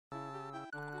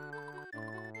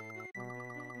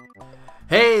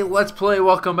Hey, let's play.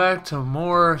 Welcome back to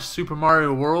more Super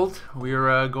Mario World.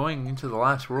 We're going into the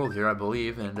last world here, I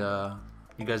believe, and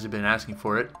you guys have been asking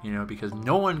for it, you know, because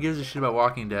no one gives a shit about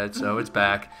Walking Dead, so it's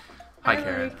back. Hi,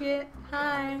 Karen. I like it.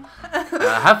 Hi.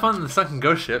 Have fun in the sunken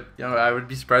ghost ship. You know, I would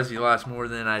be surprised if you last more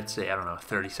than, I'd say, I don't know,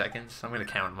 30 seconds. I'm going to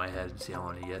count in my head and see how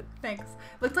long you get. Thanks.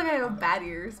 Looks like I have bad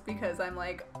ears because I'm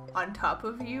like on top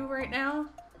of you right now.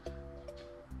 I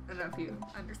don't know if you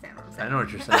understand what I'm saying. I know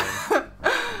what you're saying.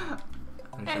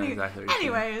 Exactly what you're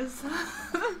anyways.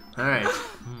 Alright.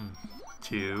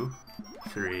 2,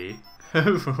 3,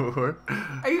 4.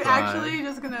 Are you 5, actually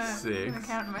just gonna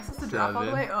count? Am I supposed to drop all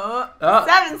the way? Oh,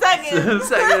 7 seconds! 7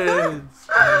 seconds!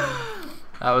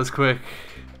 That was quick.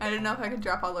 I didn't know if I could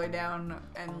drop all the way down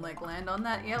and like land on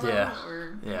that yellow. Yeah.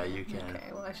 Or... Yeah, you can.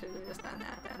 Okay, well I should have just done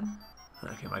that then.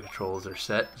 Okay, my controls are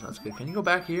set, so that's good. Can you go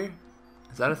back here?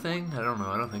 Is that a thing? I don't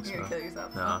know. I don't think so. You're gonna kill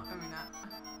yourself. No. I mean, not.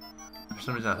 For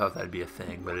some reason I thought that'd be a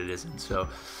thing, but it isn't. So,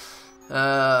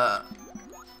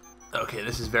 okay,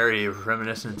 this is very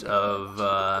reminiscent of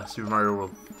Super Mario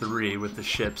World 3 with the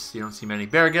ships. You don't see many.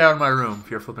 Bear, get out of my room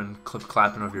if you're flipping,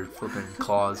 clapping with your flipping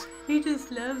claws. He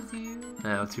just loves you.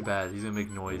 No, too bad. He's gonna make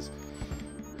noise.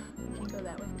 Can you go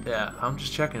that way? Yeah, I'm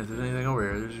just checking if there's anything over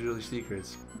here. There's usually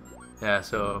secrets. Yeah,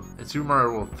 so in Super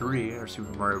Mario World 3 or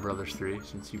Super Mario Brothers 3,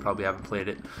 since you probably haven't played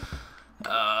it,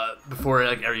 before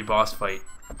like every boss fight,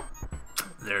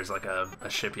 there's like a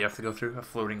ship you have to go through, a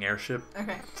floating airship.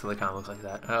 Okay. So they kind of look like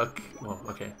that. Okay, well,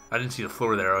 okay. I didn't see the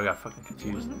floor there. I got fucking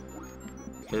confused.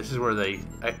 Okay, this is where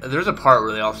there's a part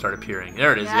where they all start appearing.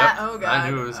 There it is. Yeah, Yep. oh god. I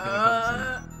knew it was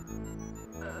gonna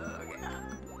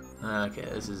come soon. Okay,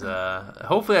 this is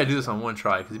hopefully I do this on one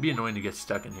try because it'd be annoying to get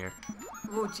stuck in here.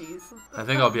 Oh jeez. I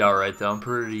think I'll be all right though. I'm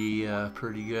pretty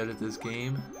good at this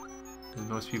game, as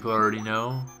most people already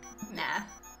know. Nah.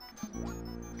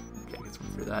 Okay, I can swim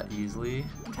through that easily.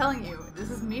 I'm telling you, this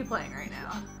is me playing right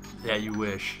now. Yeah, you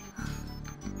wish.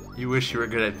 You wish you were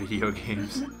good at video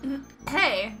games.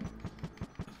 Hey.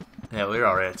 Yeah, we're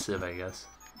all right at Civ, I guess.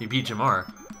 You beat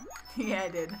Jamar. Yeah, I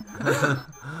did.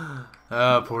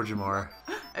 Oh, poor Jamar.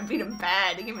 I beat him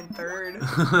bad. He came in third.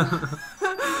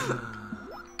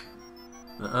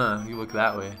 You look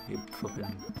that way. You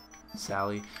flipping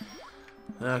Sally.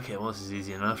 Okay, well this is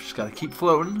easy enough. Just gotta keep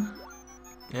floating.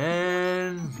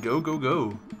 And go, go,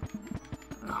 go.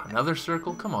 Oh, another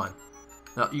circle? Come on.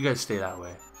 No, you guys stay that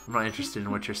way. I'm not interested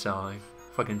in what you're selling.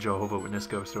 Fucking Jehovah Witness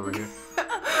ghost over here.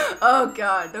 Oh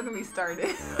god, don't get me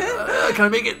started. Can I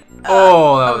make it?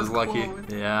 Oh, that was lucky. Close.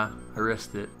 Yeah, I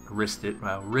risked it.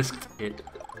 Wow, risked it.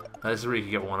 This is where you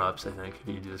can get 1-ups, I think, if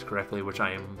you do this correctly, which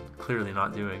I am clearly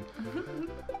not doing.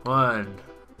 1,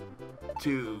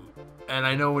 2, and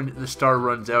I know when the star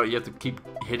runs out, you have to keep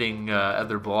hitting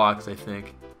other blocks, I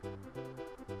think,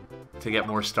 to get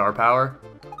more star power.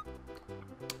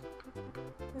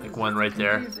 Like one right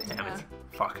there. Damn it.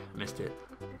 Fuck, missed it.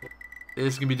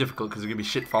 This is going to be difficult because there's going to be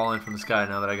shit falling from the sky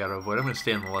now that I got to avoid. I'm going to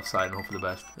stay on the left side and hope for the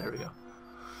best. There we go.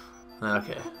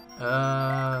 Okay.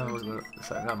 What about this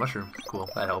side? Oh, mushroom. Cool,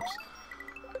 that helps.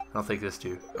 I'll take this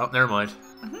too. Oh, never mind.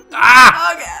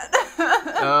 Ah! Oh god.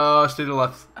 Oh, stay to the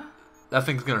left. That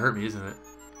thing's going to hurt me, isn't it?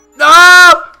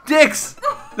 No! Dicks!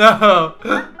 No!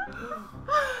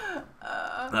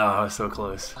 Oh, I was so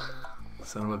close.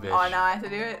 Son of a bitch. Oh, now I have to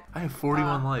do it? I have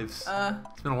 41 lives.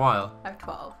 It's been a while. I have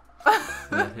 12.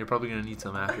 Yeah, you're probably going to need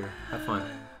some after. Have fun.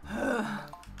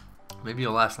 Maybe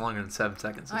you'll last longer than 7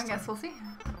 seconds. I guess we'll see.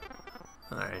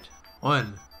 Alright.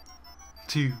 1,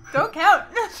 2. Don't count.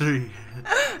 3.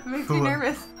 It makes me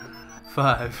nervous.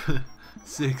 5,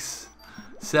 6,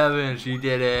 7. She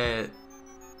did it.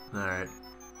 Alright.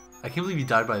 I can't believe you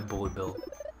died by a bullet bill.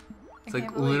 It's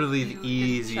like literally the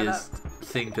easiest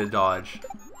thing to dodge.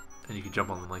 And you can jump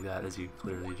on them like that, as you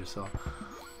clearly just saw.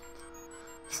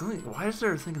 Why is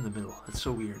there a thing in the middle? That's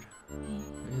so weird.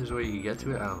 Maybe there's a way you can get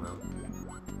to it? I don't know.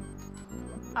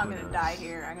 I'm gonna die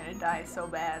here. I'm gonna die so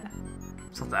bad.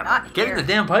 It's not that hard. Get in the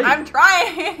damn pipe! I'm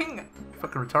trying! You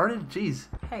fucking retarded? Jeez.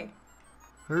 Hey.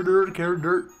 Dirt, carrot,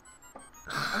 dirt.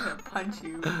 I'm gonna punch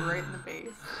you right in the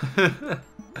face.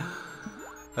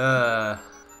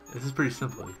 This is pretty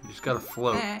simple. You just gotta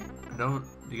float.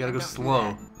 You gotta go Don't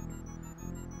slow.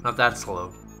 Not that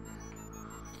slow.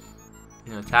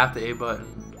 You know, tap the A button.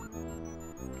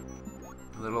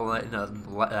 A little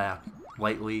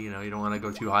lightly, you know, you don't want to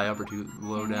go too high up or too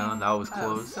low down. That was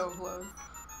close. That was so close.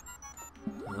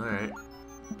 Alright.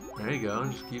 There you go.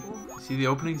 Just keep. See the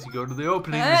openings? You go to the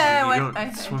openings. Hey, you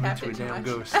don't swim into a damn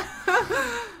ghost.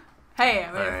 Hey,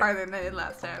 I made it farther than I did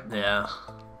last time. Yeah.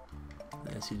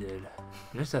 Yes, you did.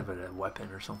 You just have a weapon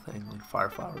or something, like fire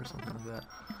flower or something like that.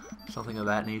 Something of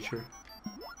that nature.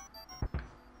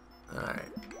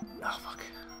 Alright. Oh, fuck.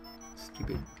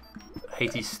 Stupid. I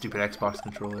hate these stupid Xbox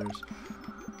controllers.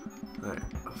 Alright.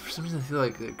 For some reason, I feel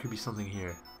like there could be something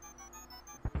here.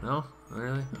 No? Not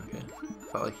really? Okay.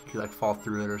 Felt like you could, like, fall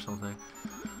through it or something.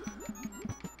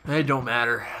 It don't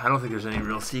matter. I don't think there's any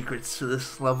real secrets to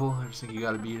this level. I just think you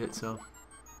gotta beat it, so.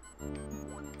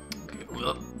 Okay,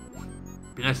 well.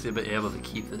 Be nice to be able to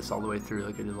keep this all the way through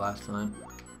like I did last time.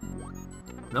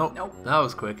 Nope. That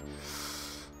was quick.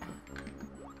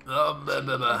 Oh,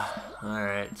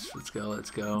 alright, let's go, let's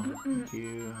go. Thank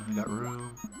you. I got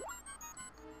room.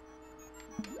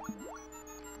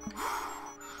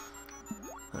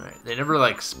 Alright, they never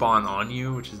like spawn on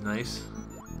you, which is nice.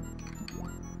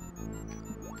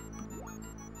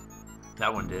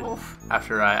 That one did. Oof.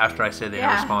 After I say they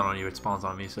never spawn on you, it spawns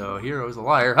on me. So Hero's a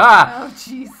liar. Ha! Oh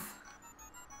jeez.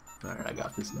 All right, I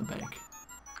got this in the bank.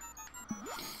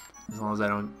 As long as I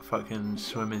don't fucking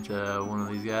swim into one of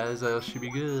these guys, I should be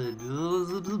good.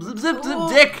 Zip, zip, zip, zip, zip,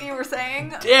 dick. You were saying?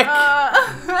 Dick.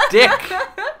 Dick.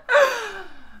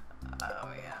 Oh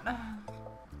man,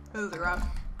 this is rough.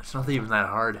 It's not even that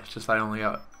hard. It's just I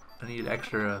need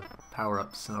extra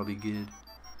power-ups and I'll be good.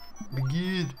 Be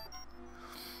good.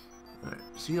 Alright,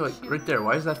 see, like, right there,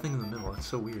 why is that thing in the middle? It's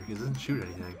so weird, because it doesn't shoot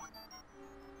anything.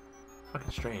 Fucking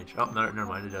strange. Oh, no, never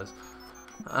mind, it does.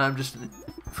 I'm just a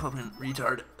fucking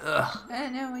retard. Ugh.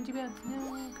 No, why'd you back?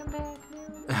 No, come back,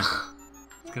 no.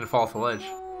 It's gonna fall off the ledge.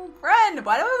 No. Friend,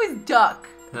 why do I always duck?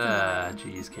 Ah,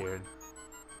 jeez, Karen.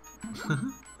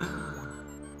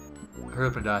 Hurry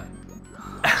up and die.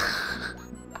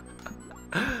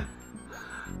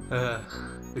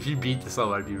 If you beat this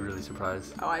level, I'd be really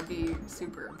surprised. Oh, I'd be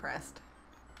super impressed.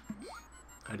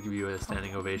 I'd give you a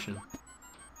standing ovation.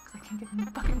 Because I can't get in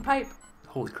the fucking pipe.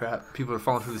 Holy crap, people are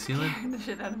falling through the ceiling? Scaring the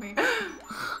shit out of me. I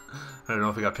don't know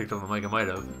if it got picked up on the mic, it might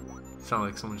have. It sounded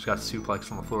like someone just got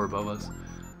suplexed on the floor above us.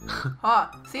 Huh.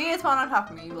 See, it spawned on top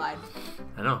of me, you lied.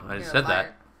 I know, I just said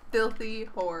that. Filthy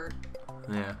whore.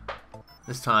 Yeah.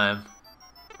 This time,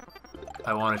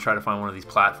 I want to try to find one of these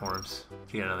platforms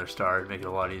to get another star. It'd make it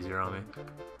a lot easier on me.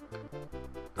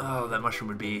 Oh, that mushroom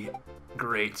would be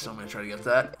great, so I'm going to try to get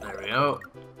that. There we go.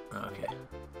 Okay.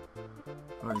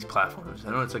 One of these platforms. I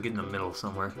know it's like in the middle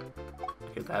somewhere.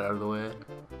 Get that out of the way.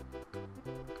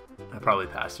 I probably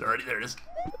passed it already. There it is.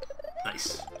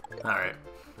 Nice. Alright.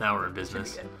 Now we're in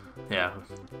business. Yeah.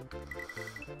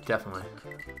 Definitely.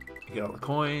 Get all the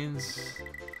coins.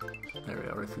 There we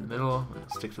go, right through the middle.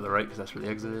 Stick to the right because that's where the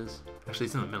exit is. Actually,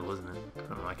 it's in the middle, isn't it? I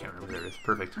don't know, I can't remember. There it is.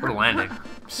 Perfect. What a landing.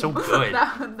 So good.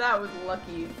 that was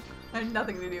lucky. It had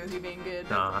nothing to do with you being good.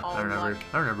 No, I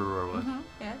remember where it was.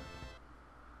 Yeah.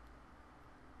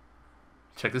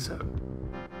 Check this out.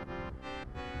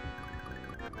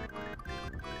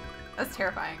 That's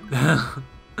terrifying.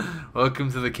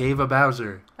 Welcome to the Cave of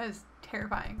Bowser. That is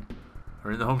terrifying.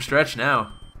 We're in the home stretch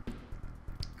now.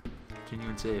 Continue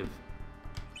and save.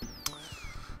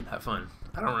 Have fun.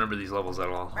 I don't remember these levels at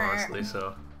all, honestly,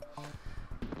 so.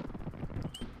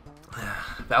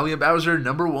 Valley of Bowser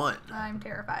 #1. I'm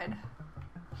terrified.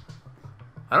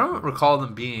 I don't recall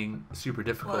them being super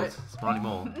difficult. What? It's Monty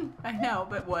Mole. I know,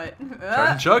 but what?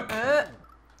 Charging Chuck.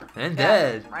 And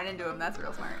dead. Right into him, that's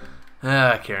real smart.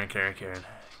 Karen,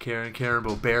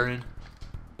 Baron.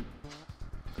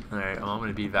 Alright, well, I'm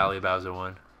gonna beat Valley of Bowser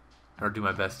 1. Or do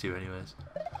my best to, anyways.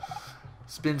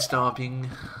 Spin stomping.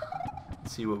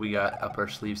 Let's see what we got up our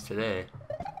sleeves today.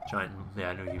 Giant. Yeah,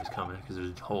 I knew he was coming because there's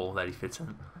a hole that he fits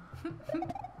in.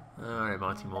 Alright,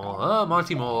 Monty Mole. Oh,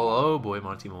 Monty Mole. Oh boy,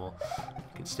 Monty Mole. You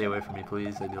can stay away from me,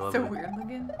 please. I do love So it. weird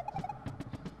looking.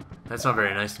 That's not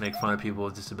very nice to make fun of people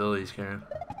with disabilities, Karen.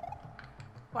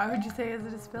 Why would you say he has a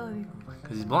disability?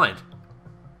 Because he's blind.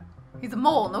 He's a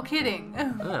mole, no kidding.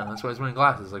 Yeah, that's why he's wearing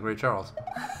glasses like Ray Charles.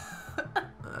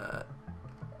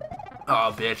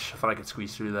 Oh, bitch. I thought I could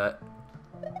squeeze through that.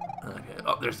 Okay.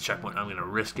 Oh, there's the checkpoint. I'm going to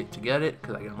risk it to get it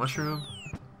because I get a mushroom.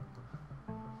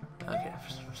 Okay.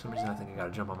 For some reason, I think I got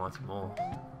to jump on Monty Mole.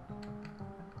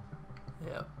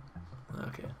 Yep.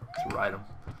 Okay. Let's ride him.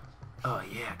 Oh,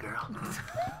 yeah, girl.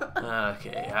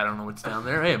 Okay. I don't know what's down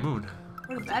there. Hey, a moon.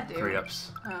 What does that do?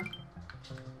 3-ups. Oh.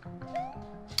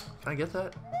 Can I get that?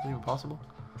 Is it even possible?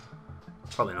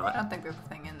 Probably not. I don't think there's a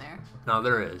thing in there. No,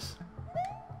 there is.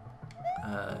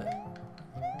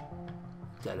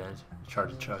 Dead end.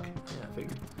 Charge a Chuck. Yeah, I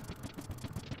figured.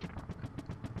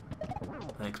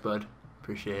 Thanks, bud.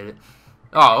 Appreciate it.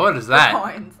 Oh, what is that?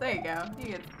 Coins. There you go. You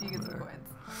get some coins.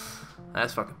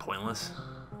 That's fucking pointless.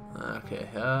 Okay.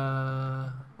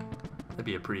 That'd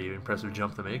be a pretty impressive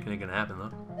jump to make. It ain't gonna happen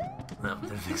though. No, I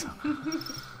didn't think so.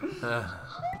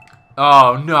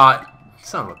 Oh, not.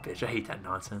 Son of a bitch. I hate that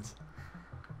nonsense.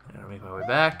 I gotta make my way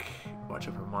back. Watch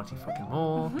out for Monty fucking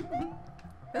Mole.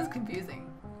 This is confusing.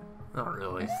 Not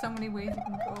really. There's so many ways you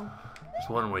can go. There's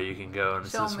one way you can go, and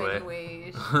it's So this many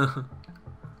way. ways.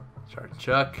 Sergeant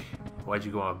Chuck, why'd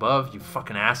you go above, you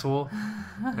fucking asshole?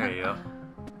 There you go.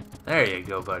 There you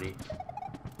go, buddy.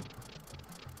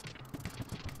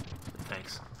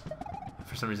 Thanks.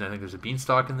 For some reason, I think there's a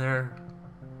beanstalk in there.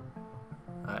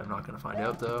 I'm not gonna find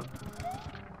out though.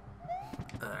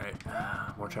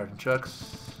 Alright, more Sergeant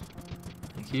Chucks.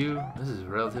 Thank you. This is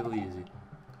relatively easy.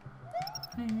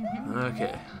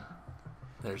 Okay.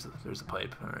 There's the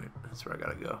pipe. Alright, that's where I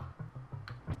gotta go.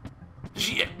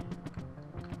 Shit!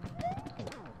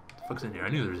 What the fuck's in here? I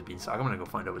knew there was a beanstalk. I'm gonna go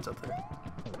find out what's up there.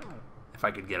 If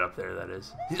I could get up there, that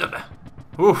is. He's up there!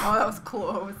 Oof! Oh, that was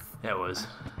close. Yeah, it was.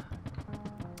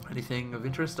 Anything of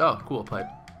interest? Oh, cool, pipe.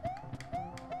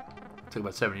 Took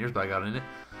about 7 years, but I got in it.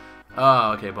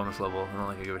 Oh, okay, bonus level. I don't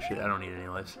think I give a shit. I don't need any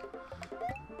lives.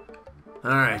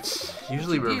 Alright.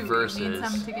 Usually reverses. You need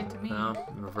some to get to me. No,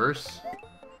 reverse.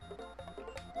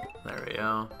 There we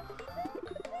go.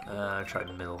 Try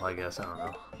the middle, I guess. I don't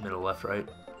know. Middle, left, right.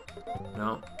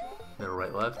 No. Middle,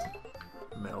 right, left.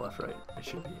 Middle, left, right. It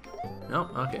should be. No?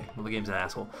 Okay. Well, the game's an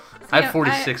asshole. I have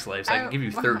 46 lives. I can give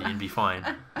you 30 and be fine.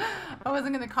 I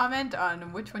wasn't going to comment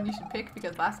on which one you should pick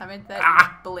because last time I did that, you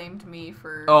blamed me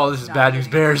for... Oh, this is bad news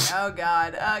bears. Oh,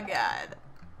 God. Oh, God.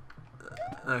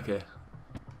 Okay.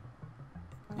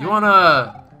 You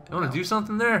wanna do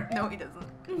something there? No, he doesn't.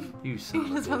 You son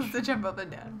He of a just wants bitch. to jump up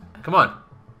and down. Come on.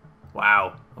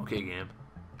 Wow. Okay, game.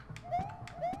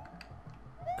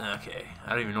 Okay. I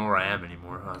don't even know where I am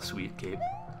anymore. Oh, sweet cape.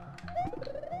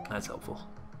 That's helpful.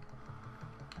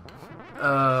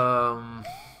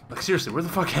 Like seriously, where the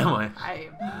fuck am I? I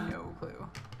have no clue.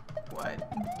 What?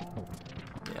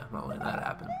 Yeah, I'm not letting that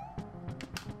happen.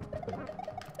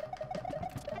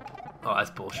 Oh, that's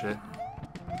bullshit.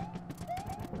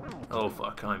 Oh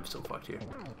fuck, I'm so fucked here.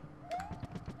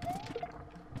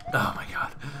 Oh my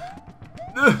god.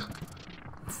 Oh,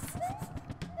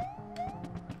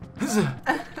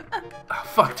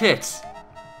 fuck tits.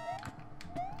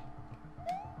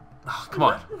 Oh, come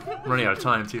on. I'm running out of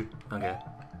time too. Okay.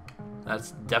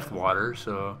 That's depth water,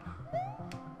 so I'm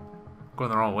going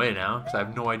the wrong way now because I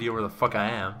have no idea where the fuck I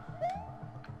am.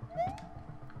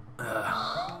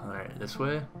 Alright, this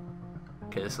way.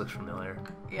 Okay, this looks familiar.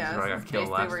 Yeah, this is where I got killed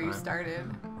last where time. you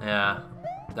started. Yeah,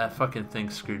 that fucking thing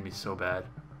screwed me so bad.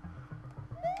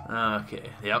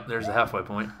 Okay, yep, there's the halfway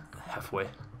point. Halfway.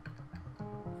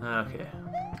 Okay.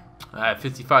 I have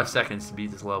 55 seconds to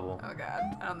beat this level. Oh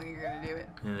god, I don't think you're gonna do it.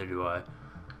 Neither do I.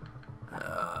 It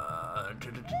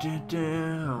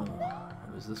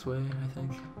was this way, I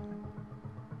think.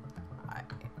 I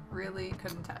really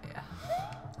couldn't tell you.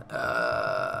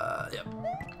 Yep.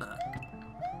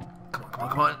 Come on, come on,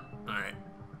 come on. Alright.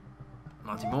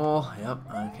 Monty Mole, yep.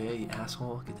 Okay, you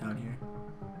asshole, get down here.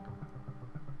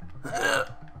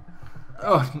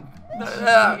 Oh,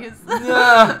 Jeez.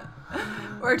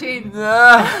 14.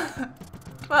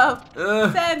 12.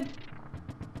 10.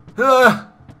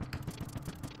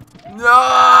 No! 3, 2.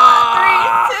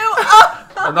 Oh!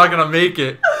 I'm not gonna make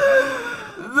it.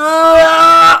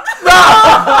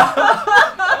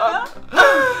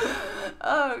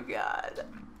 Oh god.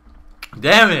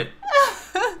 Damn it!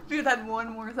 If you had one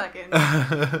more second,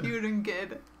 you would have been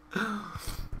good.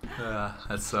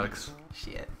 That sucks.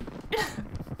 Shit.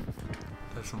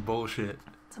 That's some bullshit.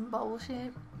 Some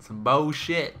bullshit. Some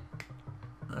bullshit.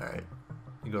 Alright.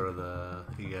 You go to the...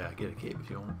 Yeah, get a cape if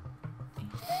you want.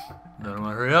 No, no,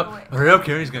 hurry up. Wait. Hurry up,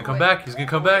 Karen. He's gonna Go come away. back. He's gonna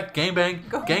come back. Gang bang.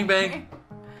 Go Gang bang. away.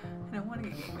 I don't want to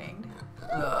get gang banged.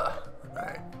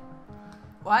 Alright.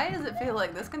 Why does it feel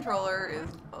like this controller is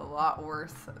a lot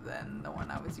worse than the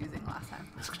one I was using last time?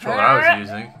 This controller I was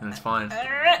using, and it's fine.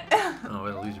 Oh,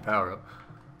 it'll lose your power up.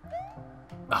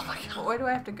 Oh my god. Where do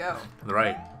I have to go? To the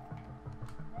right.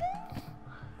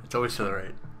 It's always to the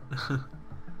right.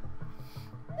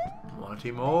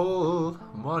 Monty Mole,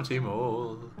 Monty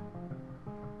Mole.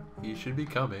 He should be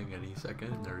coming any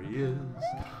second. There he is.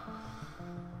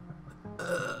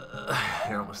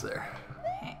 You're almost there.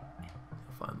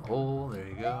 Find the hole. There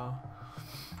you go.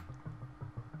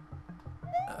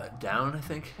 Down, I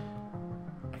think.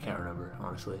 I can't remember,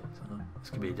 honestly. So this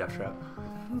could be a death trap.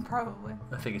 Probably.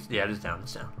 I think it's, yeah, it is down.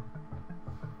 It's down.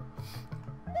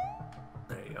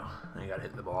 There you go. Then you gotta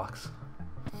hit the blocks.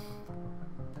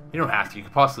 You don't have to. You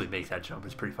could possibly make that jump.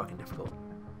 It's pretty fucking difficult.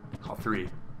 All three.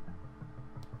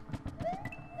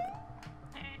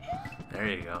 There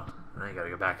you go. Now you gotta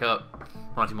go back up.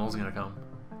 Monty Mole's gonna come.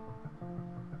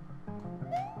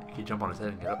 You can jump on his head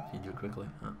and get up. You can do it quickly.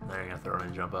 Oh, now you're gonna throw it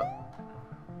and jump up.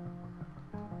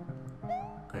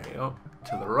 There you go.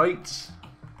 To the right.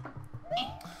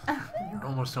 You're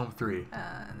almost home 3.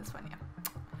 This one, yeah.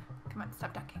 Come on,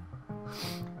 stop ducking.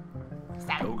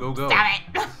 Stop Go, it. go, go. Stop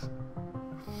it.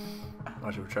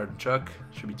 Watch it, recharging Chuck.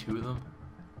 Should be 2 of them.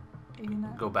 Maybe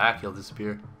not. Go back, he'll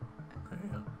disappear. There you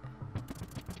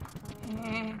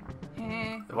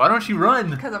go. Why don't you run?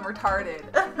 Because I'm retarded.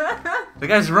 The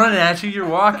guy's running at you, you're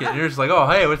walking. You're just like, oh,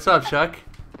 hey, what's up, Chuck?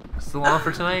 Still on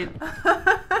for tonight?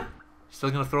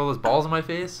 Still gonna throw those balls in my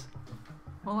face?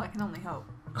 Well, I can only hope.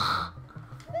 I'm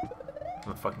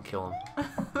gonna fucking kill him.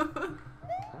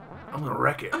 I'm gonna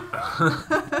wreck it.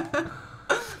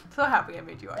 So happy I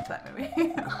made you watch that movie.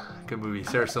 Good movie.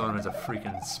 Sarah Silverman's a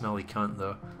freaking smelly cunt,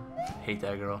 though. Hate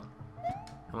that girl.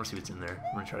 I wanna see what's in there.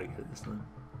 I'm gonna try to get it this time.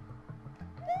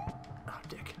 Oh,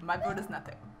 dick. My vote is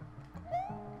nothing.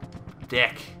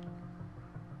 Dick.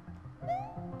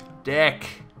 Dick.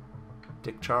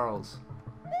 Dick Charles.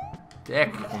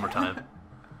 Dick. One more time.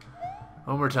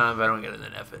 One more time if I don't get it,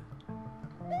 then F it.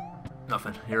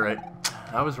 Nothing. You're right.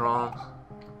 I was wrong.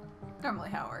 Normally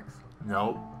how it works.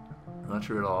 Nope. Not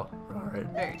true at all. Alright.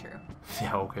 Very true.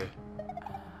 Yeah, okay.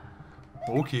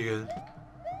 Okay, good.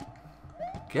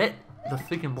 Get the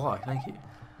freaking block. Thank you.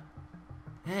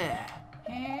 Yeah.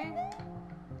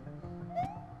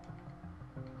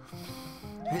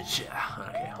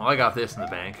 Okay, well I got this in the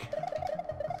bank.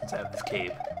 Since I have this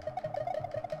cape.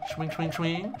 Swing, swing,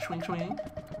 swing, swing, swing.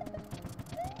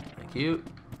 Thank you.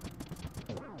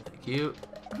 Thank you.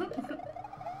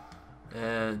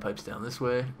 And pipes down this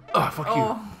way. Oh, fuck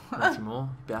you. Nancy Mole, you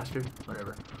bastard.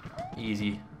 Whatever.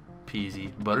 Easy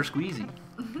peasy. Butter squeezy.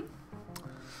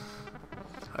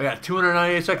 I got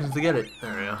 298 seconds to get it.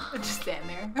 There we go. Just stand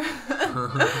there.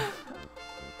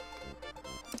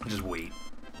 Just wait.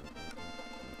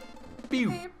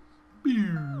 Pew.